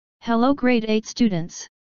Hello Grade 8 students.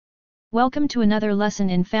 Welcome to another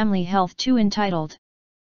lesson in Family Health 2 entitled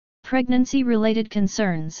Pregnancy-Related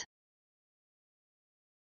Concerns.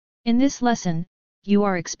 In this lesson, you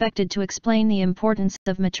are expected to explain the importance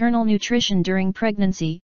of maternal nutrition during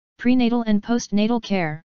pregnancy, prenatal and postnatal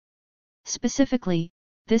care. Specifically,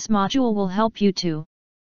 this module will help you to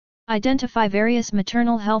identify various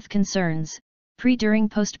maternal health concerns, during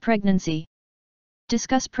post-pregnancy.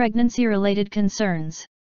 Discuss pregnancy-related concerns.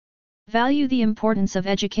 Value the importance of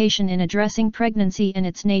education in addressing pregnancy and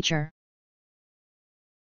its nature.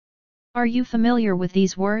 Are you familiar with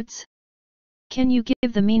these words? Can you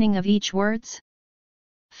give the meaning of each words?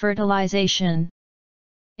 Fertilization,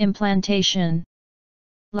 implantation,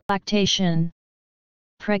 lactation,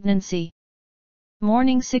 pregnancy,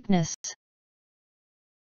 morning sickness.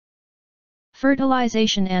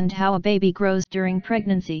 Fertilization and how a baby grows during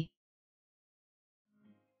pregnancy.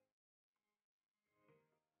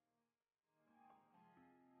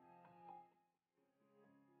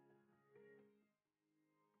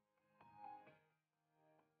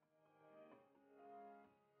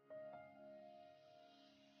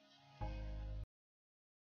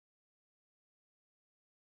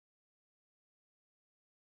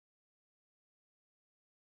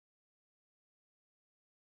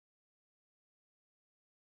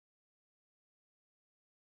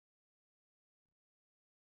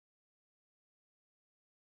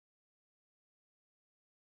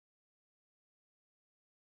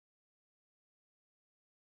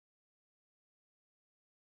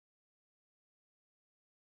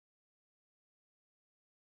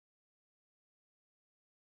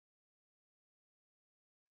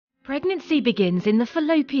 Pregnancy begins in the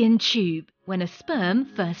fallopian tube when a sperm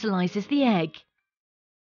fertilizes the egg.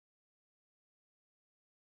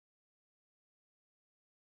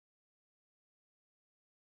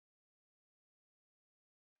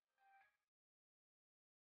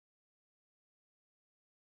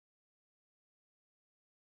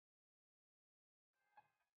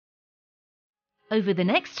 Over the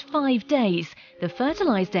next 5 days, the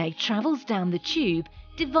fertilized egg travels down the tube,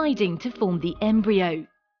 dividing to form the embryo.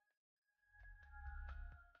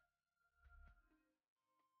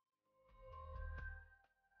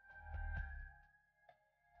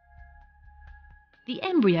 The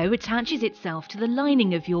embryo attaches itself to the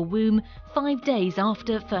lining of your womb 5 days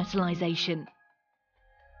after fertilization.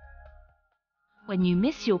 When you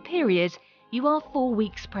miss your period, you are 4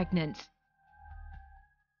 weeks pregnant.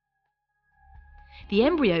 The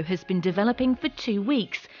embryo has been developing for 2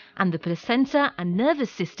 weeks, and the placenta and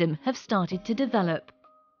nervous system have started to develop.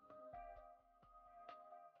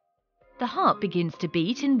 The heart begins to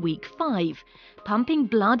beat in week 5, pumping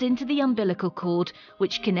blood into the umbilical cord,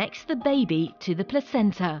 which connects the baby to the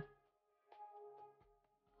placenta.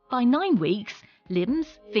 By 9 weeks,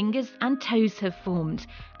 limbs, fingers and toes have formed,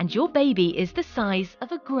 and your baby is the size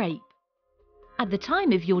of a grape. At the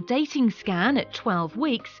time of your dating scan at 12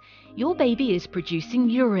 weeks, your baby is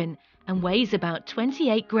producing urine and weighs about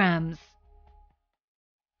 28 grams.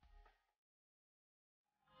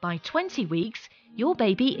 By 20 weeks, your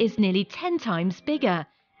baby is nearly 10 times bigger,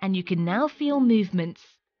 and you can now feel movements.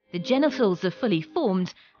 The genitals are fully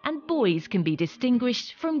formed, and boys can be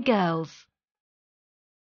distinguished from girls.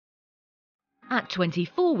 At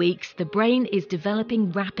 24 weeks, the brain is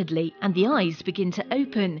developing rapidly, and the eyes begin to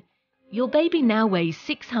open. Your baby now weighs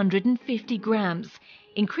 650 grams,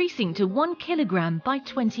 increasing to 1 kilogram by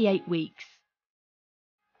 28 weeks.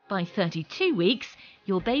 By 32 weeks,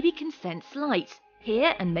 your baby can sense light,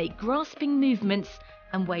 hear and make grasping movements,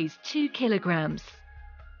 and weighs 2 kilograms.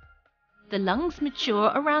 The lungs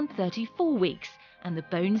mature around 34 weeks, and the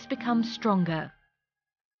bones become stronger.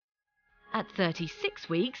 At 36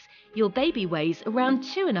 weeks, your baby weighs around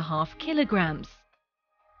 2.5 kilograms.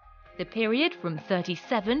 The period from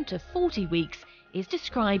 37 to 40 weeks is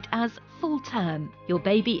described as full term. Your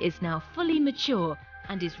baby is now fully mature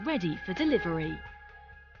and is ready for delivery.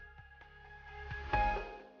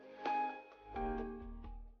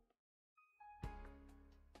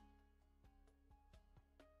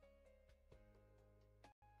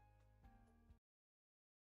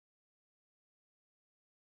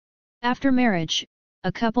 After marriage,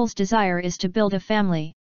 a couple's desire is to build a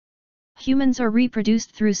family. Humans are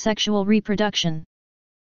reproduced through sexual reproduction.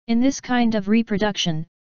 In this kind of reproduction,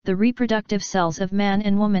 the reproductive cells of man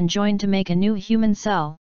and woman join to make a new human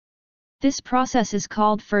cell. This process is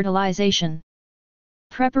called fertilization.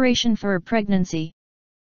 Preparation for a pregnancy.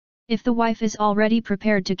 If the wife is already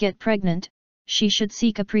prepared to get pregnant, she should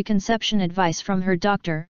seek a preconception advice from her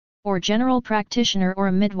doctor, or general practitioner or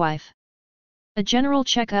a midwife. A general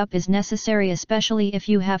checkup is necessary, especially if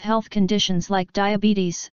you have health conditions like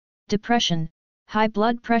diabetes, depression, high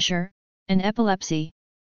blood pressure, and epilepsy.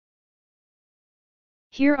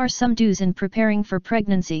 Here are some do's in preparing for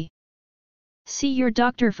pregnancy. See your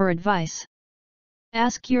doctor for advice.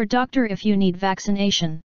 Ask your doctor if you need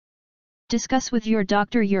vaccination. Discuss with your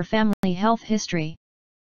doctor your family health history.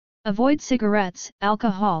 Avoid cigarettes,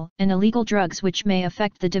 alcohol, and illegal drugs which may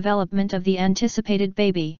affect the development of the anticipated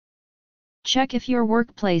baby. Check if your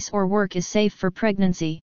workplace or work is safe for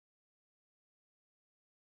pregnancy.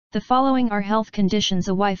 The following are health conditions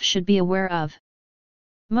a wife should be aware of.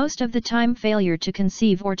 Most of the time, failure to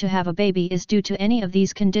conceive or to have a baby is due to any of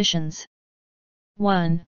these conditions.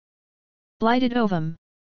 1. Blighted ovum.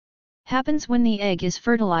 Happens when the egg is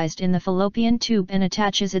fertilized in the fallopian tube and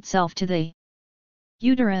attaches itself to the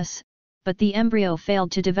uterus, but the embryo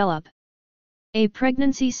failed to develop. A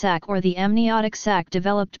pregnancy sac or the amniotic sac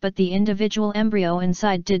developed but the individual embryo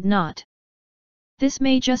inside did not. This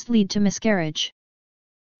may just lead to miscarriage.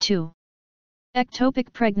 2.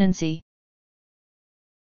 Ectopic pregnancy.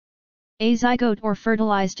 A zygote or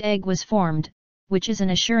fertilized egg was formed, which is an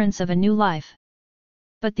assurance of a new life.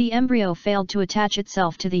 But the embryo failed to attach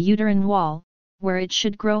itself to the uterine wall, where it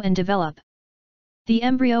should grow and develop. The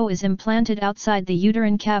embryo is implanted outside the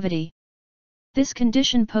uterine cavity. This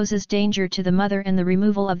condition poses danger to the mother and the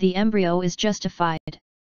removal of the embryo is justified.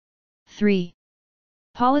 3.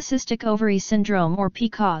 Polycystic ovary syndrome or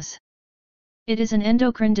PCOS. It is an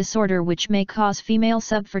endocrine disorder which may cause female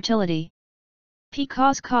subfertility.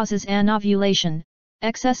 PCOS causes anovulation,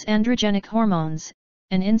 excess androgenic hormones,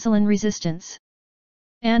 and insulin resistance.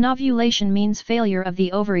 Anovulation means failure of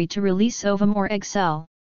the ovary to release ovum or egg cell.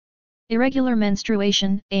 Irregular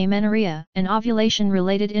menstruation, amenorrhea, and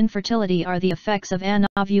ovulation-related infertility are the effects of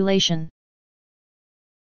anovulation.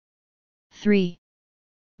 3.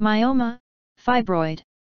 Myoma, fibroid.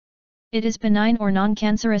 It is benign or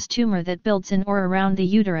non-cancerous tumor that builds in or around the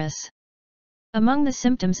uterus. Among the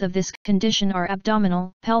symptoms of this condition are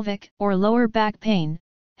abdominal, pelvic, or lower back pain,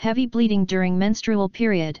 heavy bleeding during menstrual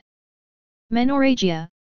period. Menorrhagia,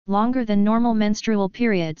 longer than normal menstrual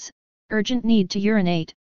periods, urgent need to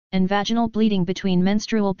urinate, and vaginal bleeding between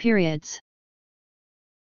menstrual periods.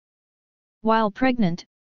 While pregnant,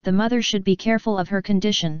 the mother should be careful of her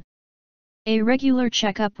condition. A regular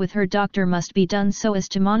checkup with her doctor must be done so as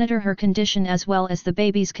to monitor her condition as well as the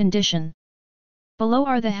baby's condition. Below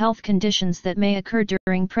are the health conditions that may occur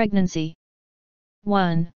during pregnancy.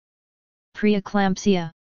 1.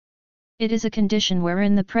 Preeclampsia. It is a condition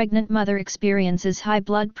wherein the pregnant mother experiences high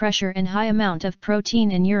blood pressure and high amount of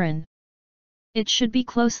protein in urine. It should be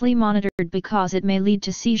closely monitored because it may lead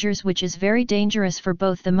to seizures, which is very dangerous for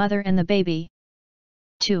both the mother and the baby.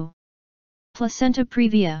 2. Placenta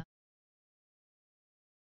previa.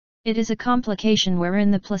 It is a complication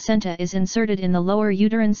wherein the placenta is inserted in the lower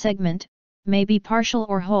uterine segment, may be partial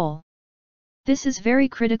or whole. This is very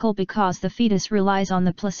critical because the fetus relies on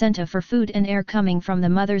the placenta for food and air coming from the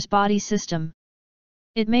mother's body system.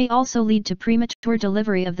 It may also lead to premature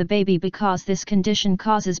delivery of the baby because this condition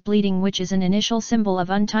causes bleeding, which is an initial symbol of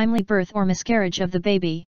untimely birth or miscarriage of the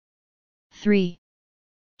baby. 3.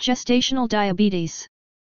 Gestational diabetes.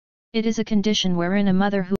 It is a condition wherein a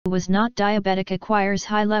mother who was not diabetic acquires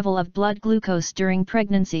high level of blood glucose during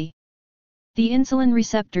pregnancy. The insulin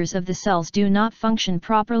receptors of the cells do not function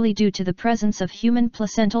properly due to the presence of human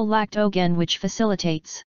placental lactogen, which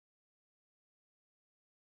facilitates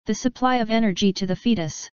the supply of energy to the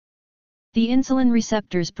fetus. The insulin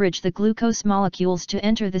receptors bridge the glucose molecules to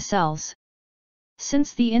enter the cells.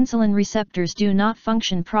 Since the insulin receptors do not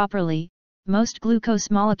function properly, most glucose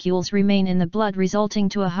molecules remain in the blood, resulting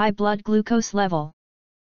to a high blood glucose level.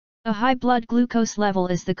 A high blood glucose level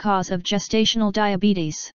is the cause of gestational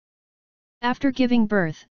diabetes. After giving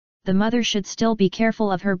birth, the mother should still be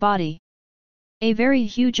careful of her body. A very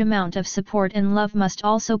huge amount of support and love must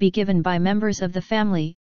also be given by members of the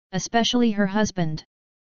family, especially her husband.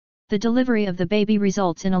 The delivery of the baby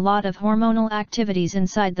results in a lot of hormonal activities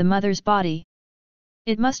inside the mother's body.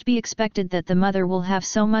 It must be expected that the mother will have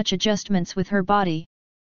so much adjustments with her body.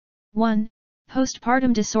 1.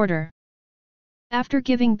 Postpartum disorder. After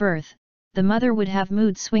giving birth, the mother would have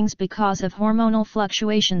mood swings because of hormonal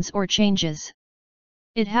fluctuations or changes.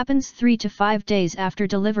 It happens 3 to 5 days after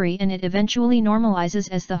delivery and it eventually normalizes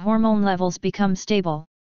as the hormone levels become stable.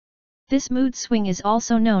 This mood swing is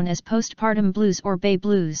also known as postpartum blues or baby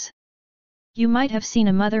blues. You might have seen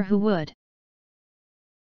a mother who would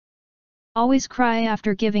always cry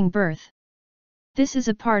after giving birth. This is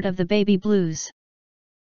a part of the baby blues.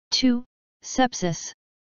 2. Sepsis.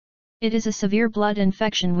 It is a severe blood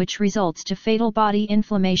infection which results to fatal body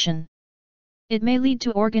inflammation. It may lead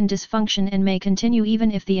to organ dysfunction and may continue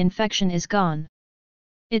even if the infection is gone.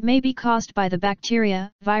 It may be caused by the bacteria,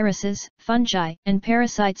 viruses, fungi, and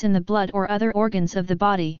parasites in the blood or other organs of the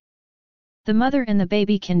body. The mother and the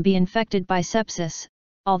baby can be infected by sepsis,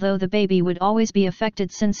 although the baby would always be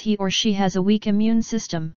affected since he or she has a weak immune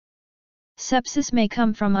system. Sepsis may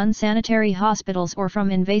come from unsanitary hospitals or from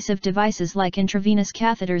invasive devices like intravenous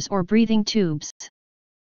catheters or breathing tubes.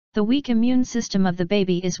 The weak immune system of the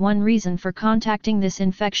baby is one reason for contacting this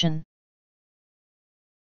infection.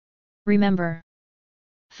 Remember,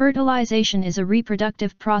 fertilization is a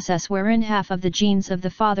reproductive process wherein half of the genes of the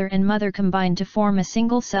father and mother combine to form a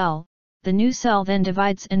single cell. The new cell then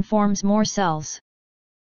divides and forms more cells.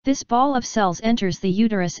 This ball of cells enters the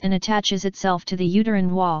uterus and attaches itself to the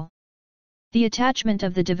uterine wall. The attachment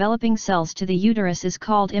of the developing cells to the uterus is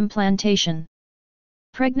called implantation.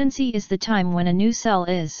 Pregnancy is the time when a new cell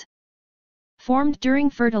is formed during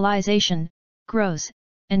fertilization, grows,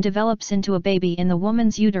 and develops into a baby in the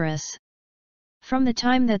woman's uterus. From the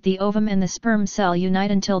time that the ovum and the sperm cell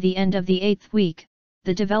unite until the end of the 8th week,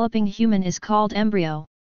 the developing human is called embryo.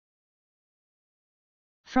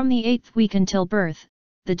 From the 8th week until birth,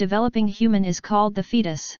 the developing human is called the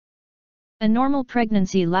fetus. A normal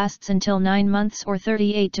pregnancy lasts until 9 months or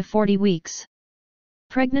 38 to 40 weeks.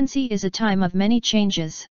 Pregnancy is a time of many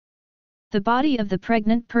changes. The body of the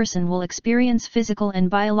pregnant person will experience physical and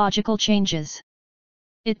biological changes.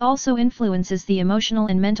 It also influences the emotional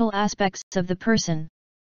and mental aspects of the person.